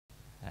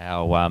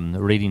Our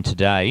reading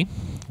today,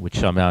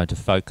 which I'm going to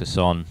focus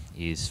on,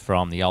 is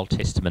from the Old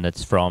Testament.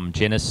 It's from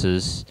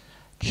Genesis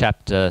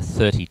chapter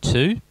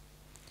 32,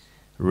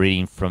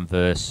 reading from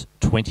verse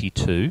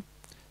 22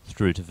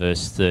 through to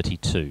verse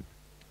 32.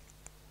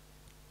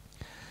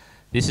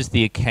 This is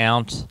the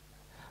account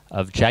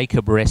of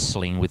Jacob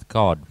wrestling with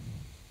God.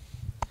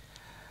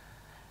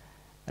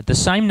 At the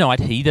same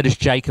night he, that is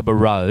Jacob,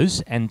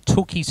 arose and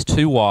took his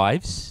 2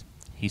 wives,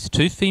 his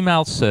 2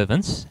 female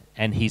servants,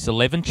 and his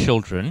 11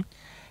 children,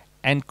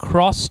 and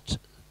crossed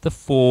the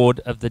ford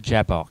of the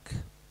Jabbok.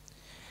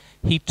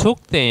 He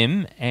took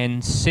them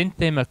and sent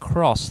them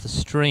across the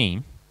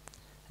stream,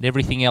 and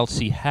everything else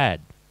he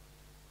had.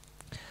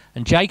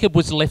 And Jacob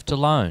was left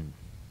alone,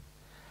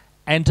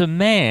 and a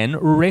man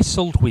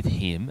wrestled with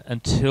him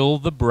until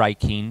the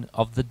breaking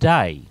of the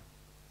day.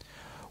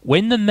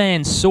 When the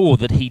man saw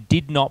that he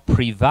did not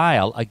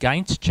prevail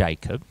against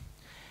Jacob,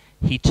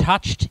 he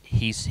touched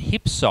his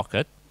hip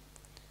socket,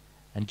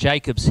 and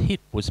Jacob's hip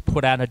was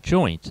put out of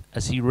joint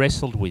as he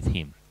wrestled with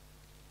him.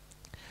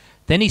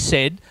 Then he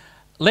said,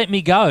 "Let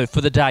me go, for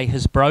the day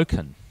has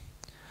broken."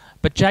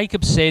 But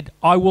Jacob said,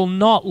 "I will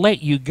not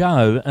let you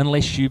go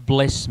unless you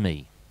bless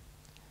me."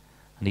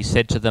 And he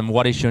said to them,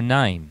 "What is your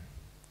name?"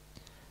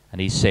 And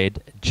he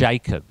said,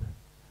 "Jacob."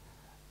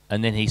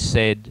 And then he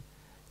said,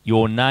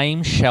 "Your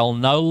name shall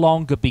no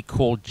longer be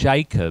called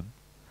Jacob,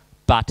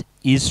 but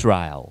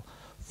Israel,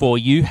 for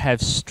you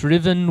have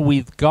striven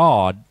with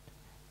God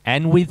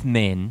and with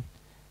men,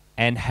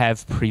 and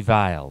have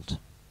prevailed."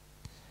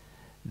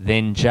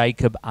 Then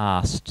Jacob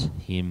asked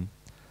him,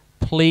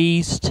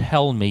 "Please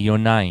tell me your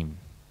name."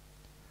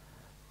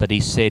 But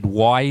he said,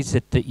 "Why is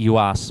it that you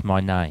ask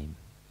my name?"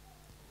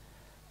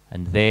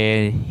 And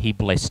there he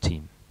blessed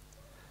him.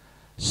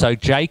 So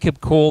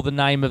Jacob called the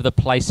name of the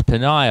place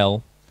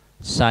Peniel,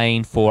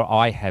 saying, "For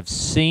I have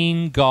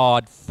seen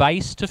God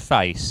face to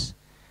face,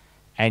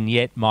 and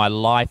yet my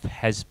life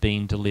has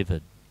been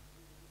delivered."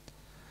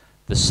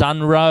 The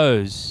sun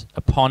rose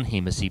upon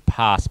him as he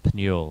passed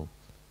Peniel,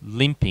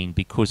 limping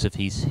because of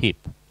his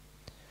hip.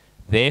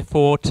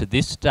 Therefore to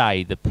this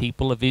day the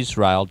people of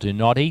Israel do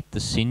not eat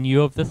the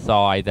sinew of the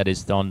thigh that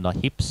is on the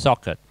hip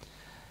socket,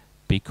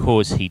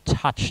 because he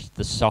touched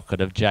the socket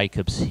of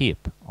Jacob's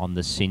hip on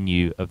the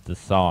sinew of the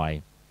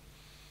thigh.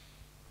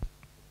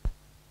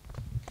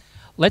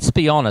 Let's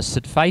be honest,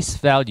 at face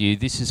value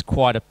this is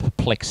quite a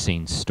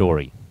perplexing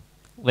story.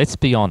 Let's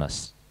be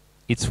honest,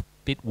 it's a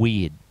bit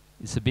weird,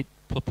 it's a bit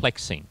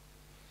perplexing.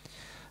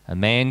 A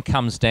man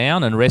comes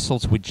down and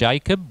wrestles with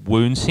Jacob,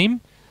 wounds him,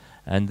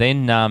 and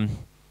then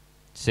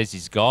says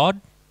he's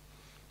God.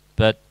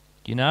 But,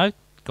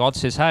 God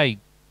says,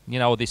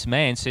 or this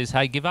man says,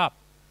 "Hey, give up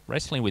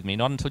wrestling with me,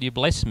 not until you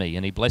bless me."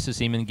 And he blesses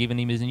him and given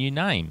him his new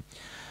name.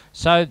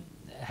 So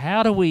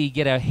how do we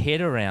get our head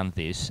around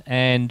this?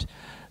 And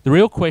the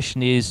real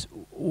question is,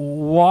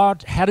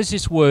 how does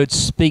this word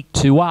speak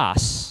to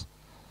us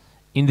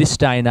in this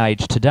day and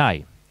age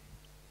today?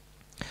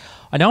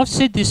 I know I've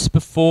said this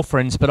before,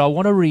 friends, but I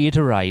want to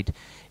reiterate,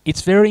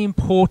 it's very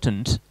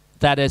important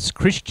that as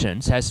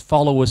Christians, as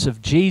followers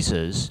of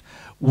Jesus,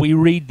 we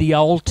read the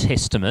Old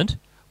Testament,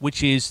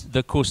 which is,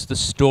 of course, the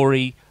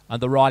story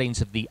and the writings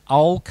of the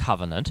Old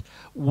Covenant.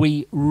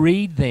 We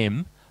read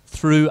them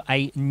through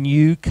a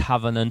New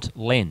Covenant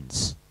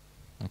lens,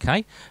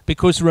 okay?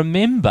 Because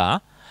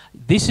remember,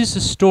 this is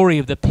the story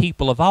of the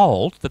people of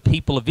old, the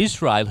people of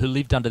Israel who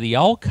lived under the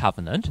Old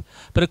Covenant.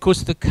 But of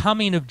course the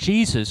coming of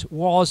Jesus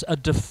was a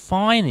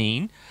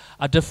defining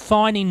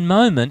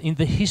moment in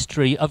the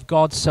history of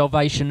God's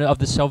salvation, of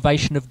the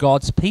salvation of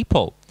God's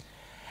people.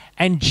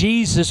 And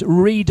Jesus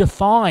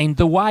redefined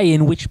the way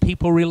in which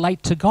people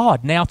relate to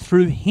God now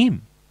through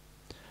him.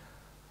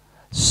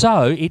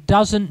 So it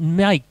doesn't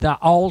make the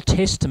Old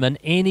Testament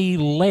any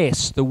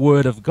less the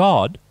Word of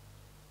God,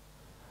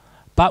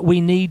 but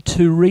we need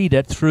to read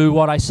it through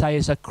what I say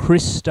is a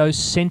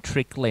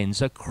Christocentric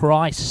lens, a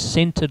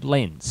Christ-centered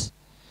lens.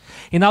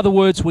 In other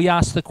words, we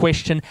ask the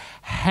question,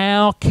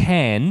 how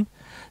can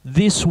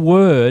this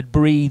word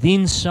breathe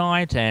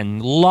insight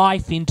and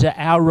life into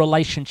our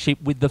relationship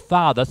with the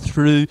Father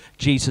through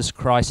Jesus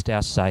Christ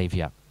our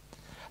Saviour?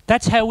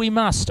 That's how we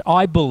must,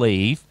 I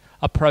believe,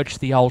 approach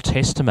the Old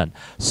Testament.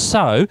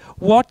 So,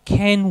 what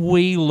can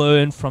we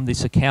learn from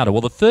this account?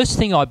 Well, the first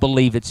thing I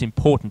believe it's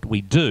important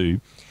we do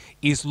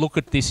is look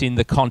at this in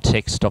the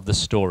context of the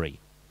story.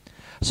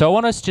 So I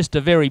want us just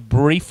to very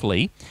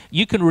briefly,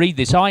 you can read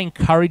this. I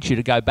encourage you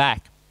to go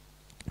back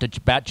to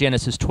about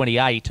Genesis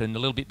 28 and a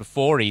little bit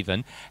before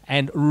even,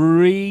 and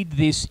read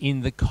this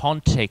in the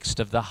context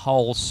of the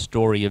whole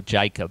story of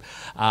Jacob.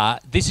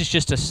 This is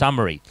just a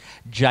summary.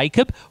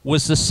 Jacob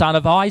was the son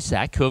of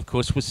Isaac, who of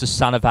course was the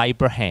son of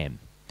Abraham.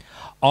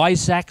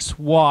 Isaac's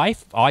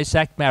wife,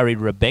 Isaac married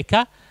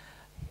Rebekah,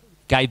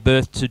 gave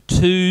birth to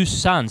 2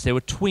 sons. There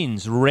were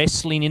twins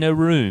wrestling in her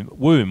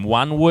womb.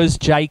 One was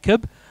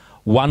Jacob,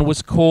 one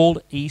was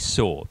called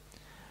Esau.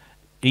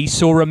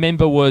 Esau,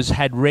 remember,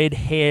 had red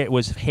hair,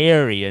 was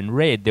hairy and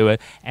red.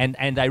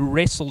 And they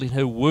wrestled in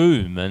her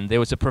womb, and there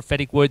was a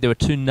prophetic word. There were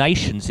 2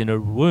 nations in her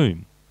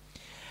womb.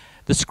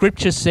 The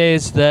scripture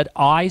says that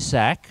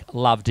Isaac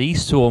loved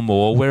Esau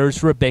more,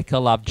 whereas Rebekah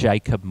loved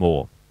Jacob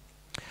more.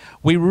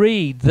 We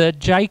read that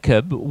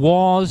Jacob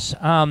was,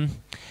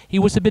 he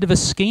was a bit of a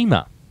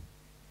schemer.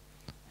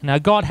 Now,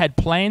 God had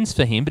plans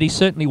for him, but he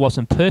certainly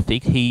wasn't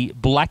perfect. He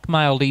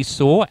blackmailed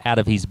Esau out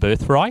of his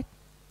birthright.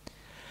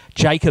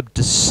 Jacob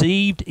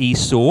deceived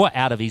Esau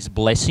out of his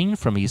blessing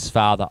from his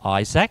father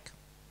Isaac.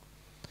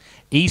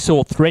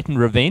 Esau threatened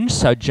revenge,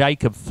 so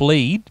Jacob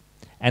fled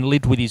and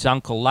lived with his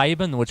uncle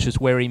Laban, which is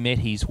where he met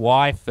his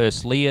wife,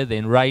 first Leah,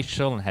 then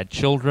Rachel, and had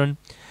children.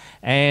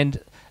 And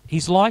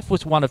his life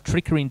was one of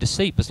trickery and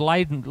deceit, because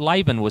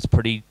Laban was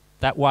pretty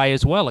that way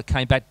as well. It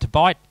came back to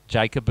bite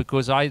Jacob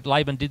because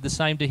Laban did the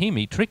same to him.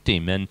 He tricked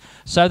him. And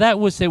so there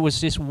was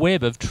this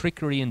web of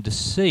trickery and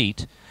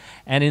deceit.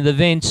 And in the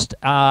event,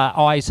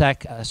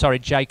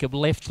 Jacob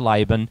left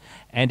Laban,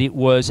 and it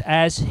was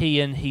as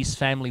he and his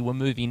family were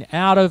moving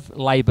out of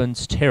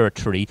Laban's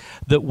territory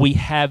that we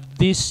have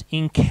this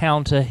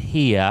encounter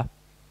here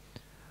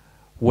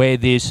where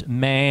this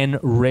man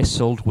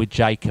wrestled with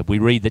Jacob. We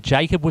read that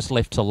Jacob was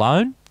left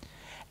alone,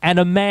 and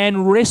a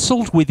man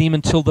wrestled with him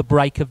until the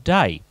break of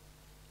day.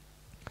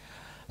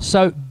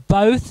 So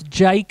both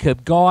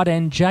Jacob, God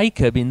and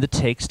Jacob in the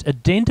text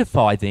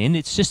identify then,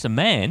 it's just a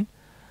man,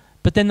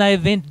 but then they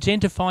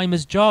identify him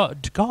as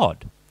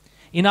God.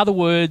 In other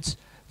words,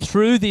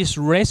 through this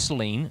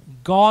wrestling,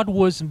 God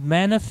was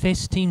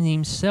manifesting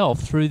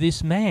himself through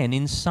this man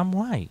in some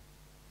way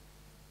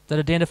that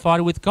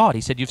identified with God.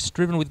 He said, "You've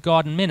striven with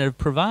God and men and have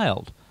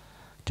prevailed."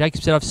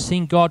 Jacob said, "I've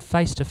seen God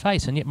face to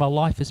face, and yet my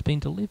life has been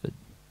delivered."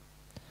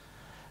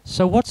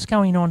 So what's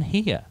going on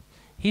here?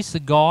 Here's the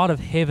God of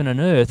heaven and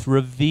earth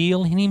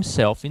revealing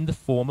himself in the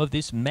form of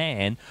this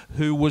man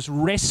who was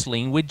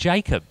wrestling with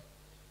Jacob,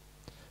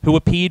 who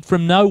appeared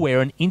from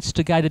nowhere and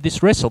instigated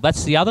this wrestle.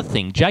 That's the other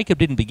thing. Jacob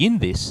didn't begin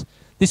this.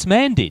 This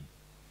man did.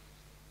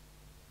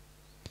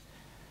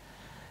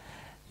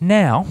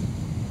 Now,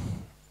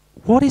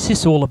 what is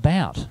this all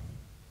about?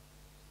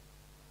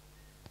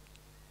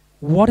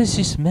 What does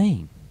this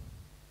mean?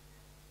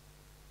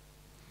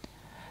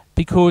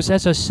 Because,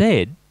 as I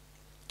said,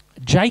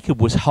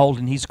 Jacob was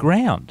holding his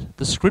ground.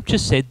 The scripture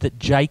said that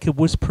Jacob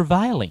was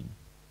prevailing.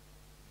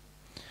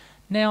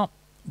 Now,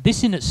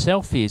 this in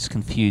itself is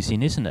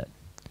confusing, isn't it?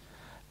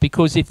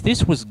 Because if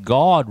this was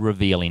God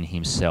revealing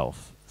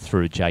himself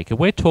through Jacob,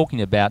 we're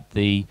talking about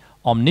the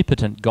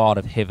omnipotent God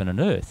of heaven and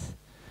earth.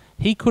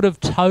 He could have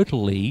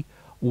totally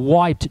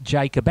wiped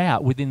Jacob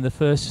out within the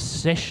first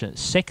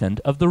second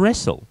of the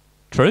wrestle.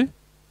 True?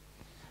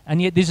 And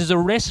yet this is a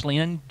wrestling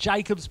and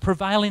Jacob's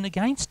prevailing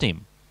against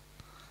him.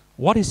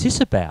 What is this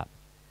about?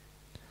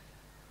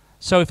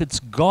 So if it's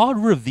God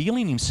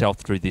revealing himself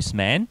through this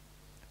man,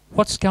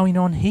 what's going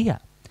on here?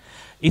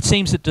 It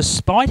seems that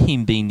despite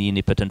him being the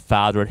omnipotent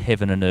Father of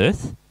heaven and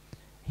earth,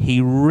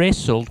 he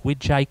wrestled with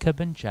Jacob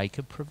and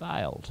Jacob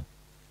prevailed.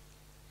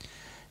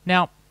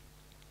 Now,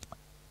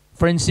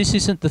 friends, this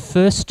isn't the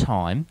first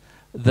time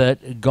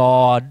that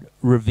God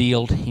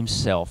revealed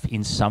himself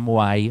in some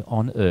way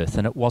on earth,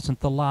 and it wasn't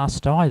the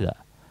last either.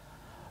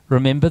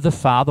 Remember, the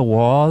Father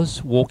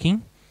was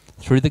walking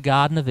through the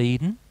Garden of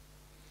Eden.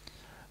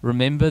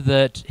 Remember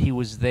that he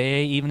was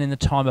there even in the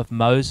time of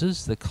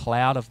Moses, the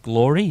cloud of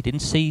glory. He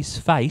didn't see his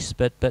face,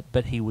 but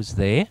he was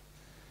there.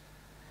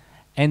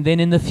 And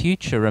then in the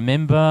future,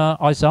 remember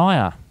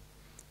Isaiah.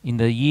 In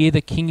the year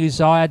that King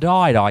Uzziah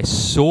died, I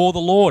saw the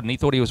Lord, and he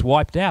thought he was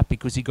wiped out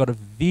because he got a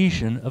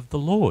vision of the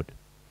Lord.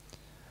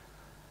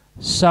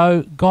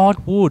 So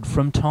God would,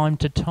 from time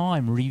to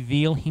time,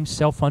 reveal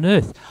himself on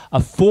earth, a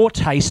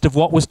foretaste of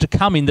what was to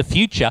come in the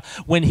future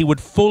when he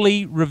would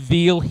fully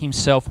reveal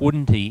himself,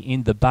 wouldn't he,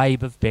 in the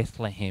babe of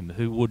Bethlehem,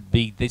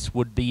 this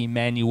would be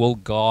Emmanuel,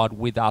 God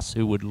with us,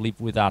 who would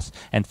live with us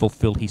and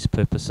fulfill his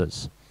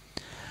purposes.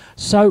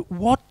 So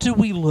what do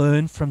we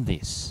learn from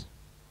this?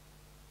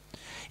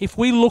 If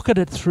we look at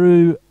it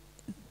through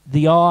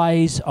the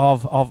eyes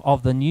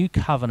of the New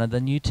Covenant, the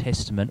New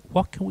Testament,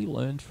 what can we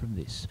learn from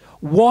this?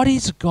 What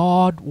is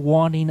God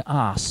wanting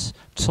us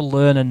to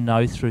learn and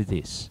know through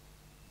this?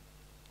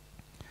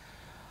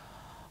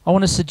 I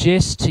want to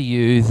suggest to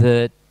you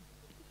that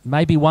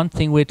maybe one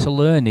thing we're to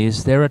learn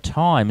is there are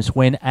times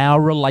when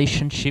our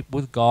relationship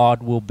with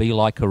God will be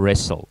like a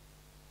wrestle.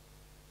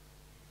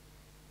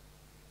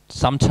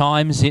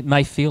 Sometimes it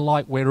may feel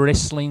like we're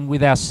wrestling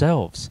with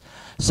ourselves.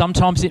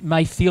 Sometimes it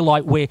may feel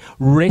like we're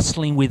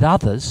wrestling with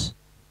others.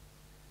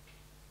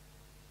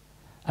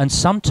 And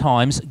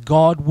sometimes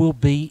God will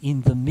be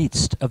in the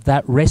midst of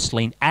that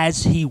wrestling,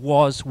 as he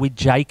was with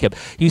Jacob.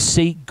 You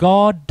see,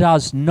 God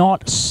does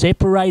not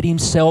separate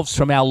himself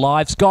from our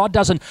lives. God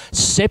doesn't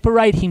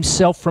separate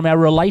himself from our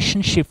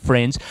relationship,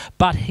 friends,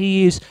 but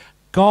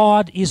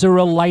God is a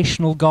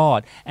relational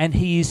God, and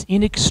he is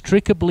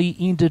inextricably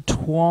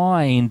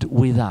intertwined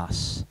with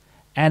us.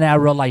 and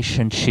our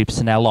relationships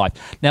in our life.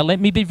 Now,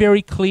 let me be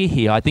very clear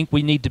here. I think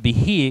we need to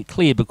be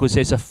clear because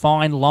there's a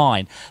fine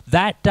line.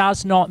 That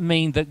does not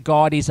mean that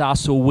God is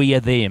us or we are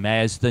them,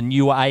 as the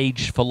New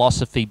Age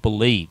philosophy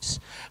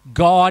believes.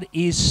 God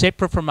is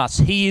separate from us.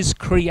 He is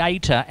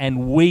creator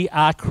and we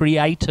are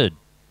created.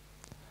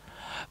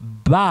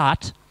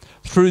 But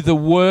through the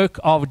work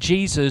of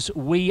Jesus,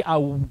 we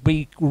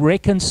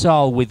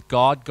reconcile with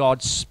God.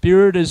 God's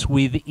Spirit is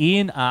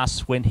within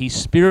us. When His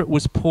Spirit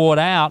was poured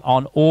out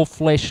on all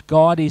flesh,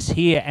 God is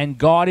here, and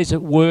God is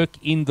at work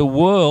in the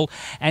world,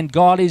 and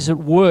God is at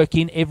work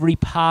in every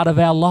part of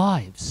our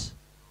lives.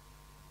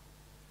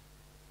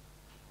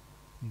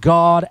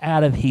 God,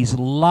 out of His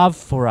love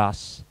for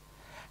us,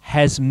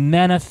 has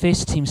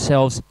manifested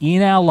Himself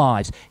in our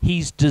lives.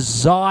 His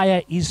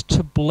desire is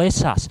to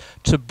bless us,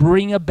 to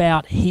bring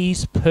about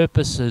His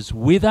purposes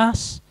with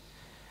us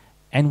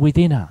and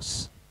within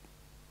us.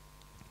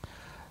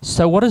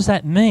 So what does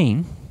that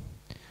mean?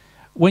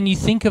 When you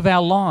think of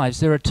our lives,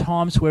 there are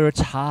times where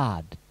it's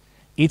hard.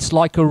 It's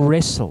like a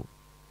wrestle.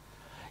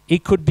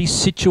 It could be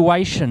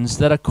situations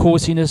that are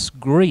causing us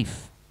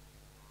grief.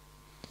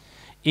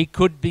 It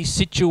could be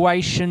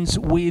situations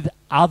with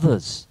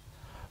others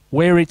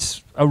where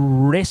it's a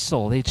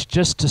wrestle, it's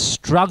just a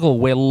struggle,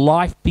 where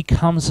life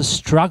becomes a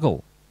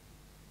struggle.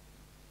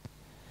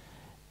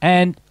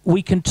 And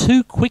we can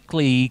too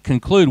quickly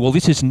conclude, well,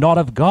 this is not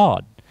of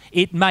God.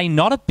 It may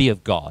not be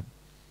of God.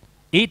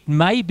 It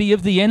may be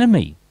of the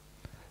enemy.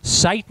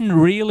 Satan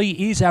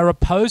really is our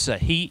opposer.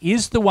 He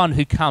is the one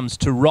who comes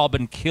to rob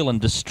and kill and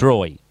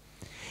destroy.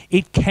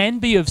 It can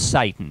be of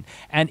Satan,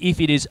 and if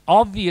it is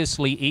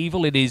obviously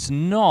evil, it is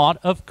not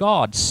of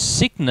God.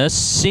 Sickness,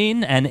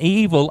 sin, and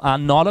evil are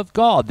not of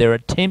God. They're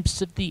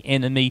attempts of the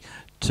enemy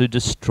to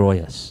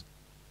destroy us.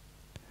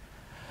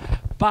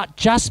 But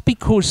just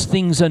because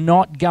things are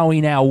not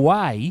going our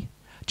way,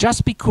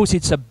 just because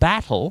it's a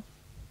battle,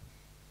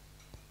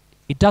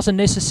 it doesn't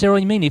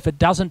necessarily mean, if it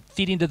doesn't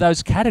fit into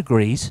those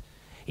categories,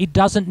 it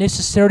doesn't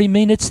necessarily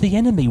mean it's the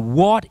enemy.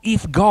 What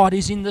if God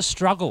is in the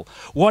struggle?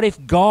 What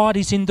if God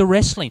is in the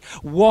wrestling?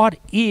 What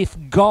if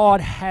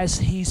God has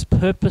His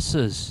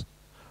purposes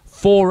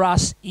for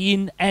us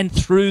in and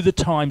through the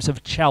times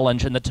of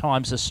challenge and the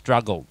times of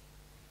struggle?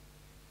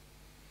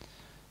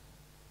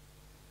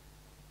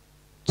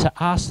 To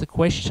ask the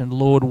question,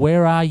 Lord,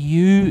 where are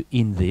you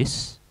in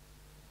this,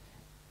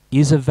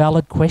 is a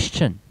valid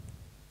question.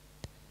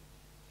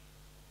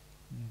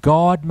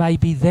 God may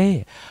be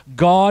there.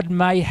 God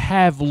may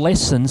have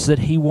lessons that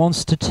He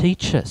wants to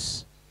teach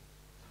us.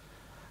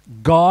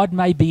 God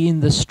may be in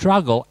the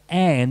struggle,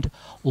 and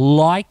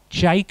like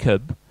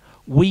Jacob,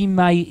 we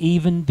may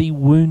even be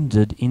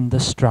wounded in the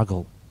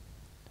struggle,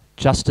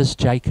 just as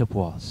Jacob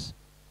was.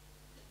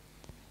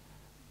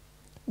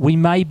 We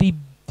may be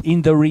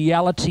in the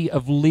reality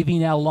of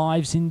living our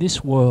lives in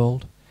this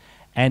world,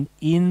 and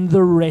in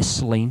the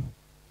wrestling,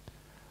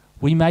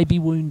 we may be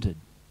wounded.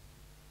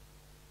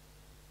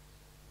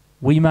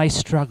 We may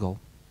struggle,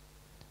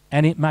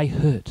 and it may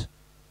hurt.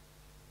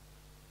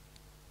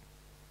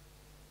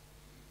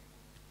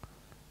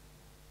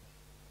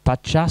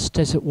 But just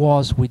as it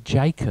was with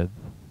Jacob,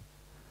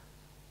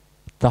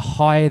 the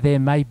higher there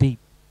may be,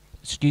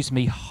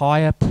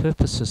 higher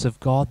purposes of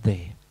God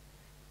there,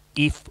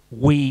 if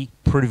we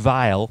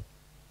prevail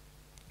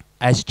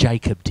as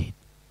Jacob did.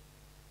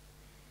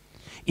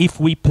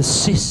 If we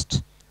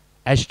persist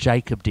as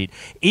Jacob did.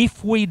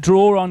 If we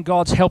draw on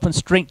God's help and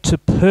strength to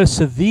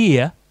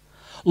persevere,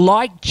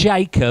 like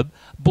Jacob,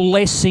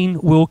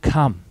 blessing will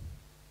come.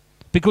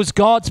 Because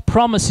God's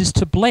promise is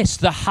to bless.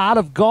 The heart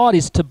of God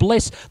is to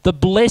bless. The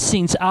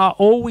blessings are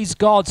always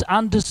God's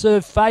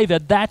undeserved favor.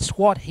 That's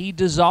what He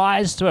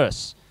desires to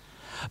us.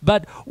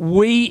 But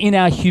we in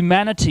our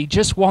humanity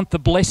just want the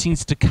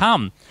blessings to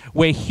come.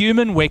 We're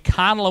human, we're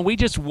carnal, and we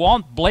just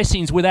want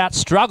blessings without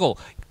struggle.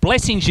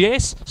 Blessings,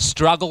 yes.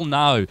 Struggle,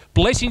 no.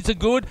 Blessings are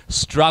good.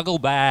 Struggle,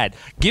 bad.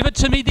 Give it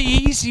to me the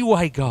easy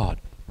way, God.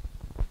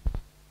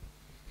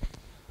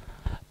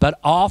 But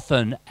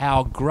often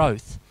our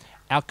growth,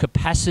 our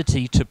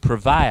capacity to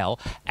prevail,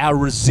 our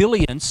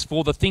resilience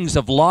for the things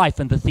of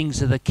life and the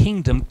things of the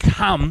kingdom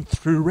come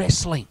through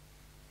wrestling.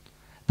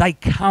 They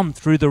come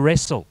through the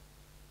wrestle.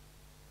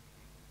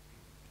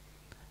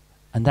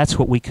 And that's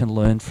what we can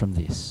learn from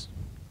this.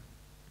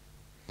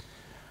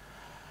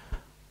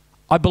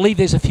 I believe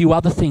there's a few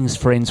other things,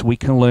 friends, we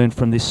can learn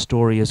from this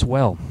story as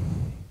well.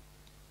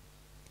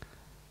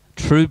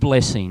 True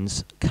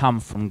blessings come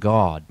from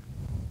God,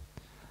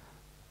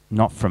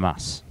 not from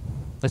us.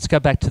 Let's go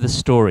back to the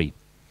story.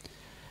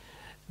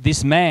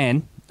 This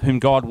man whom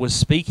God was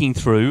speaking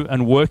through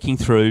and working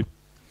through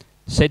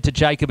said to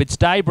Jacob, "It's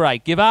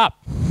daybreak, give up."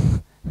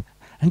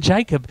 And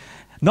Jacob,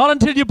 "Not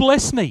until you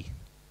bless me."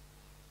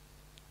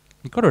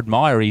 You've got to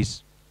admire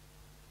his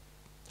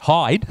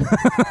hide,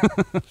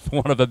 for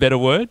want of a better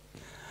word.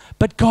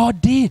 But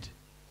God did.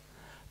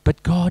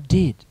 But God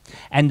did.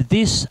 And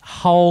this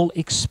whole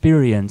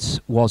experience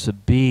was a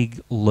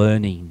big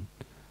learning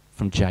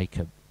from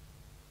Jacob.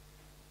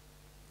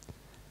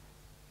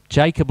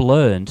 Jacob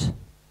learned,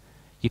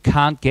 You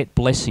can't get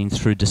blessing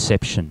through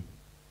deception.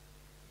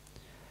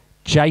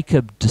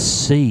 Jacob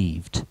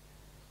deceived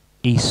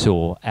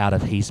Esau out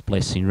of his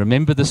blessing.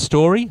 Remember the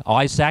story?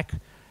 Isaac,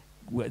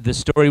 the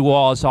story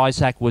was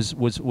Isaac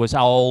was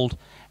old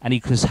and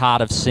he was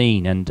hard of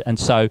seeing. And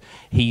so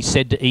he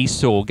said to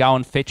Esau, go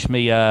and fetch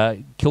me,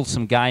 kill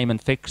some game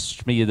and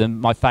fetch me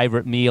my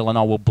favourite meal and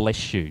I will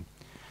bless you.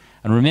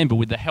 And remember,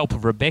 with the help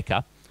of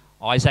Rebekah,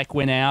 Isaac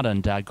went out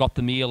and got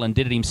the meal and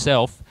did it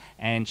himself,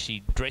 and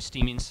she dressed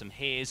him in some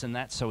hairs and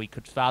that so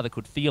father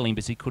could feel him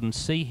because he couldn't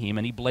see him,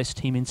 and he blessed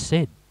him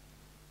instead.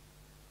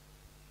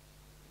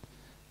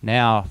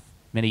 Now,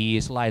 many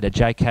years later,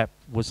 Jacob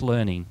was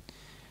learning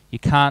you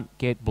can't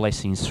get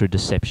blessings through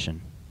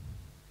deception.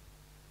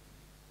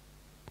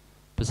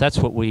 Because that's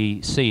what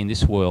we see in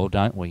this world,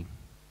 don't we?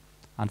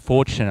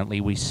 Unfortunately,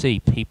 we see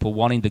people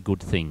wanting the good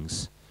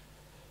things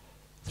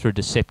through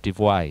deceptive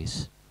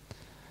ways.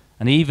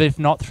 And even if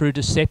not through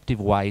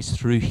deceptive ways,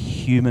 through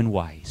human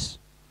ways.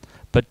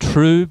 But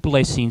true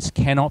blessings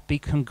cannot be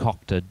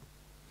concocted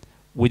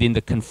within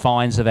the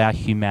confines of our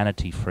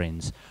humanity,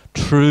 friends.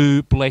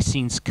 True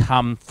blessings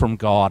come from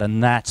God,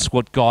 and that's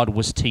what God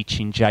was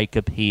teaching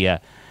Jacob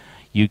here.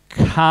 You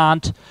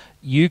can't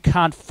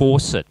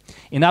force it.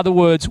 In other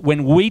words,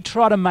 when we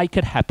try to make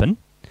it happen,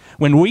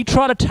 when we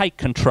try to take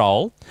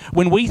control,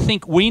 when we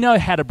think we know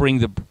how to bring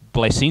the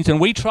blessings and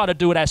we try to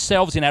do it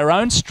ourselves in our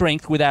own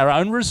strength with our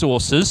own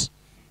resources,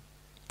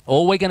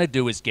 all we're going to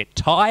do is get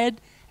tired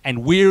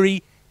and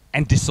weary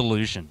and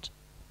disillusioned.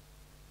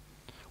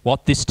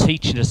 What this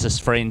teaches us,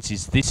 friends,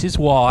 is this is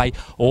why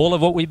all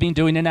of what we've been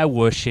doing in our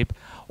worship,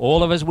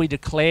 all of us, we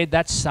declared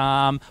that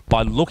psalm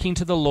by looking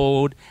to the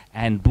Lord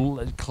and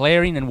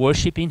declaring and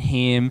worshipping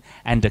Him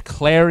and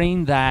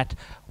declaring that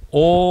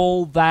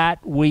all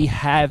that we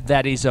have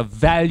that is of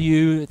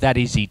value, that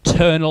is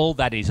eternal,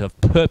 that is of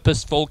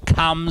purposeful,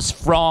 comes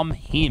from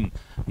Him,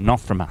 not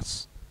from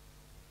us.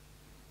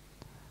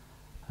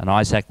 And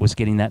Isaac was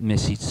getting that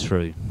message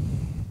through.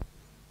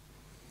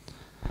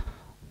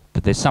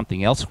 But there's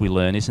something else we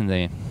learn, isn't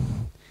there?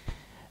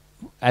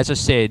 As I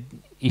said,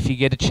 if you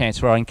get a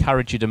chance, where I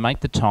encourage you to make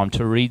the time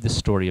to read the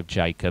story of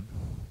Jacob,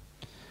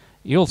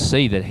 you'll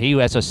see that he,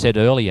 as I said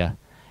earlier,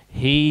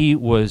 he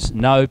was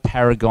no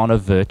paragon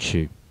of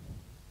virtue.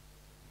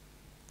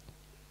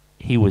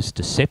 He was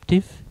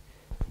deceptive,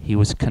 he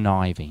was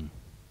conniving,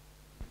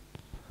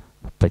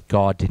 but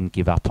God didn't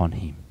give up on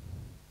him.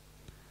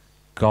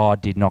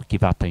 God did not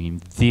give up on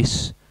him.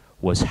 This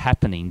was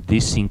happening,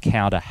 this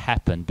encounter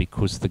happened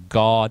because the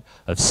God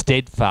of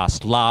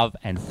steadfast love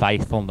and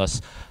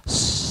faithfulness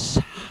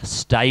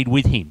stayed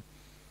with him.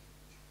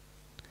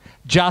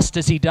 Just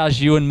as he does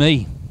you and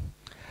me.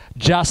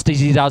 Just as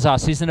he does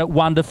us. Isn't it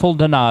wonderful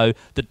to know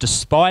that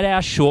despite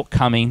our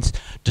shortcomings,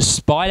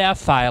 despite our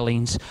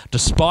failings,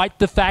 despite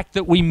the fact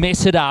that we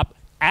mess it up,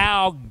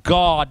 our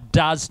God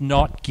does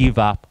not give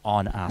up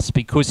on us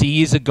because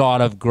He is a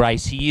God of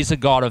grace. He is a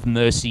God of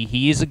mercy.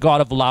 He is a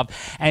God of love.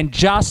 And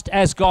just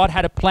as God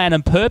had a plan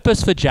and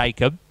purpose for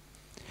Jacob,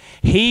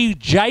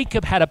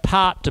 Jacob had a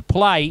part to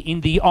play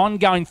in the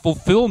ongoing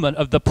fulfillment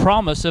of the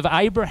promise of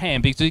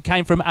Abraham, because it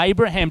came from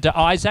Abraham to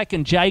Isaac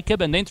and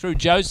Jacob and then through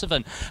Joseph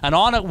and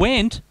on it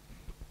went.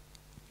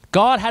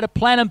 God had a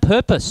plan and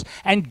purpose,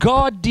 and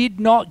God did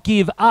not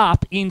give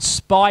up in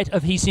spite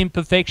of His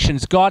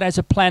imperfections. God has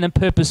a plan and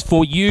purpose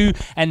for you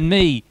and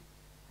me,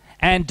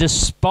 and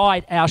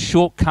despite our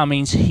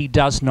shortcomings, He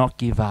does not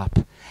give up.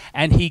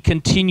 And He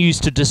continues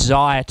to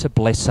desire to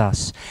bless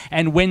us.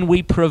 And when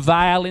we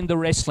prevail in the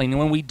wrestling, and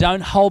when we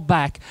don't hold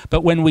back,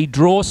 but when we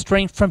draw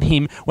strength from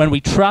Him, when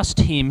we trust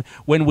Him,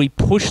 when we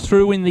push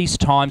through in these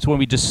times, when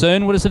we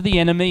discern what is of the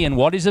enemy and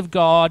what is of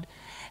God,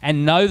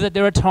 and know that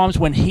there are times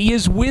when He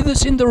is with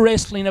us in the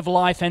wrestling of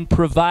life and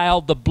prevail,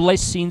 the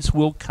blessings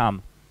will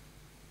come.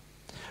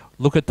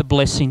 Look at the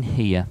blessing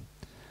here.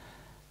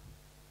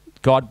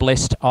 God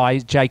blessed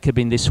Jacob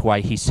in this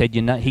way. He said,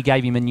 He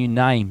gave him a new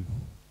name.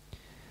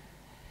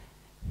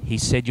 He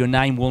said, your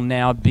name will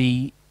now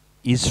be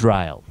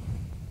Israel.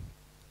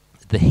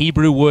 The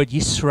Hebrew word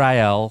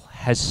Israel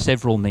has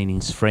several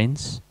meanings,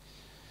 friends.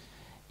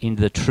 In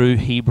the true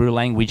Hebrew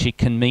language, it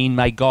can mean,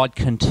 may God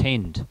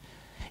contend.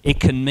 It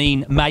can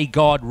mean, may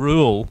God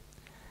rule.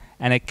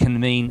 And it can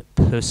mean,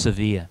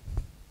 persevere.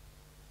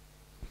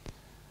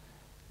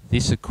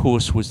 This, of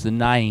course, was the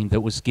name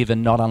that was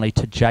given not only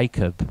to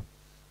Jacob,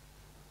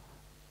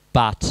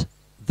 but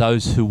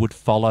those who would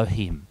follow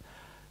him.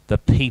 The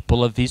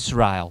people of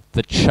Israel,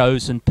 the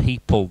chosen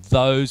people,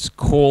 those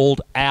called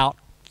out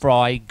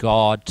by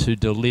God to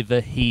deliver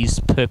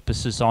His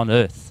purposes on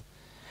earth.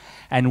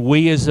 And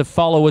we as the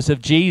followers of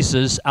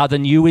Jesus are the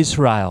new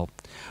Israel.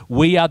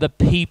 We are the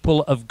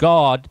people of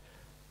God,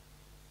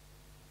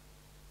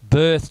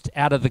 birthed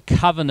out of the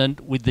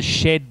covenant with the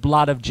shed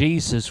blood of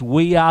Jesus.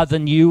 We are the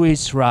new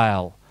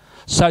Israel.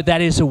 So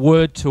that is a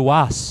word to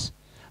us.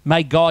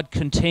 May God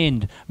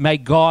contend, may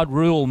God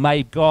rule,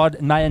 may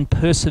and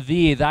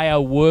persevere. They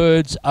are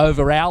words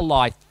over our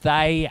life.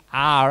 They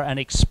are an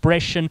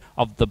expression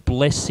of the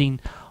blessing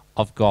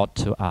of God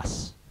to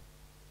us.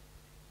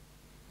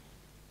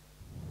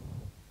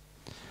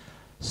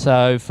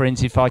 So,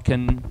 friends, if I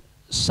can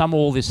sum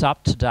all this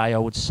up today, I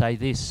would say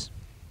this.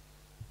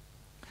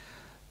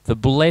 The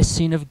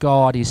blessing of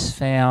God is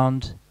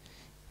found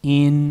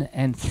in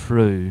and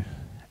through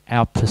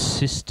our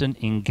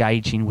persistent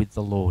engaging with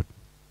the Lord.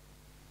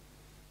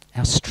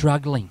 Our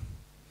struggling,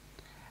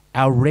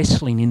 our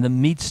wrestling in the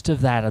midst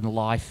of that in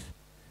life,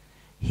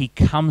 he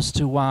comes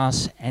to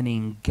us and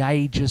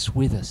engages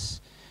with us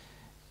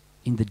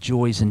in the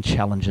joys and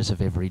challenges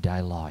of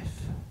everyday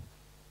life.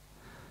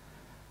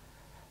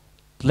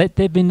 Let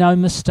there be no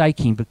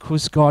mistaking,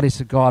 because God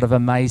is a God of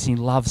amazing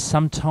love,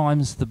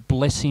 sometimes the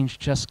blessings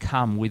just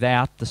come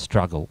without the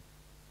struggle.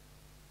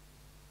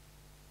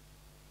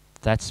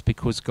 That's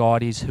because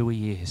God is who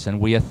he is, and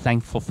we are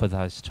thankful for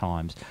those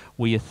times.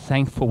 We are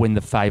thankful when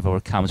the favour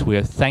comes. We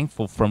are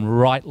thankful from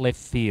right, left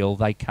field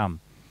they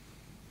come.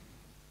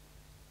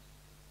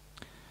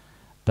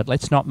 But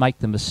let's not make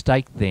the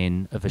mistake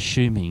then of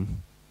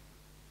assuming,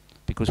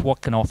 because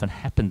what can often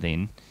happen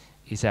then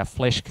is our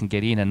flesh can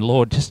get in and,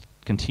 Lord, just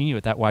continue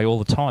it that way all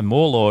the time.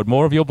 More, Lord,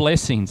 more of your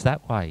blessings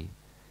that way.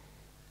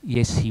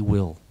 Yes, he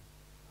will.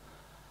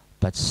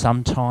 But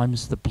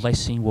sometimes the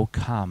blessing will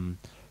come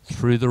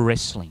through the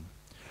wrestling,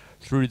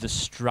 through the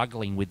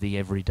struggling with the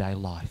everyday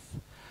life.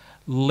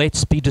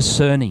 Let's be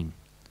discerning,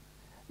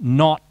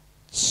 not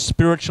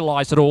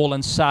spiritualize it all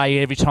and say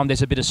every time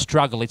there's a bit of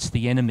struggle, it's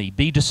the enemy.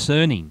 Be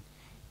discerning.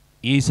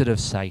 Is it of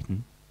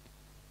Satan?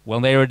 Well,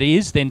 there it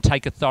is. Then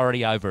take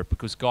authority over it,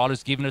 because God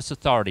has given us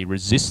authority.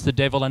 Resist the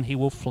devil and he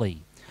will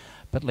flee.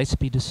 But let's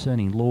be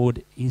discerning.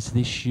 Lord, is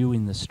this you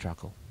in the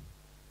struggle?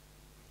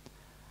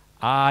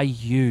 Are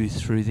you,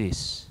 through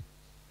this,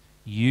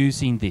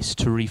 using this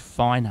to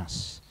refine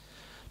us,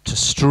 to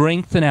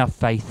strengthen our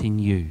faith in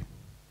you,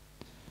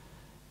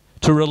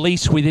 to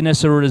release within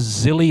us a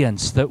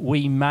resilience that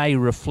we may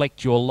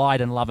reflect your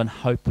light and love and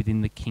hope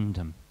within the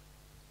kingdom?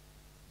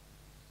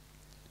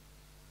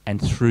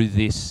 And through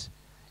this,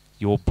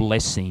 your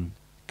blessing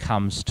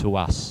comes to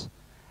us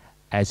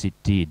as it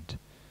did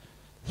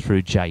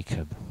through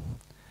Jacob.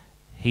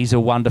 He's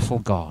a wonderful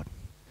God.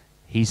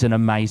 He's an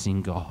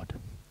amazing God.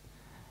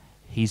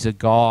 He's a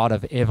God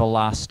of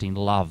everlasting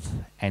love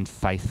and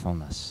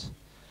faithfulness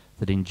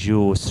that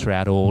endures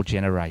throughout all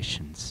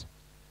generations.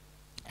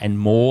 And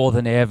more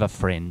than ever,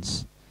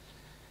 friends,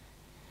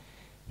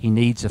 he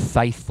needs a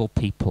faithful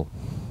people,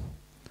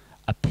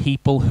 a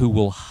people who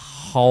will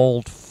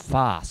hold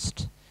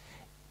fast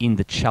in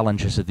the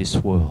challenges of this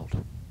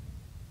world.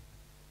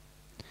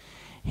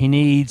 He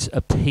needs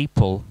a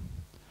people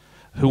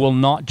who will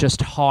not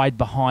just hide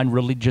behind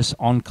religious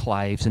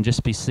enclaves and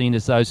just be seen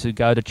as those who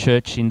go to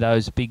church in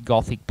those big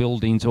Gothic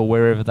buildings or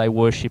wherever they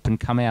worship and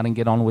come out and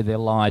get on with their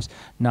lives.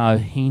 No,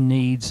 he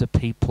needs a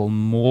people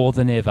more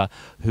than ever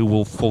who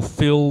will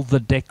fulfill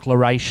the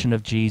declaration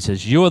of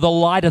Jesus. You are the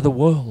light of the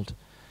world.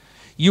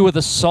 You are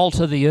the salt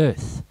of the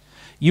earth.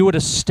 You are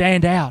to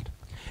stand out.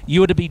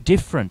 You are to be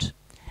different.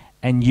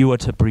 And you are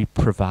to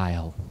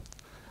prevail.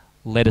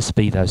 Let us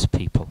be those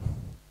people.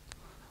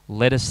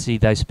 Let us see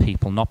those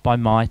people, not by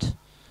might,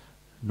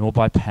 nor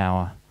by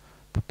power,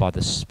 but by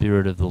the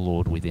Spirit of the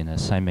Lord within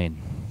us. Amen.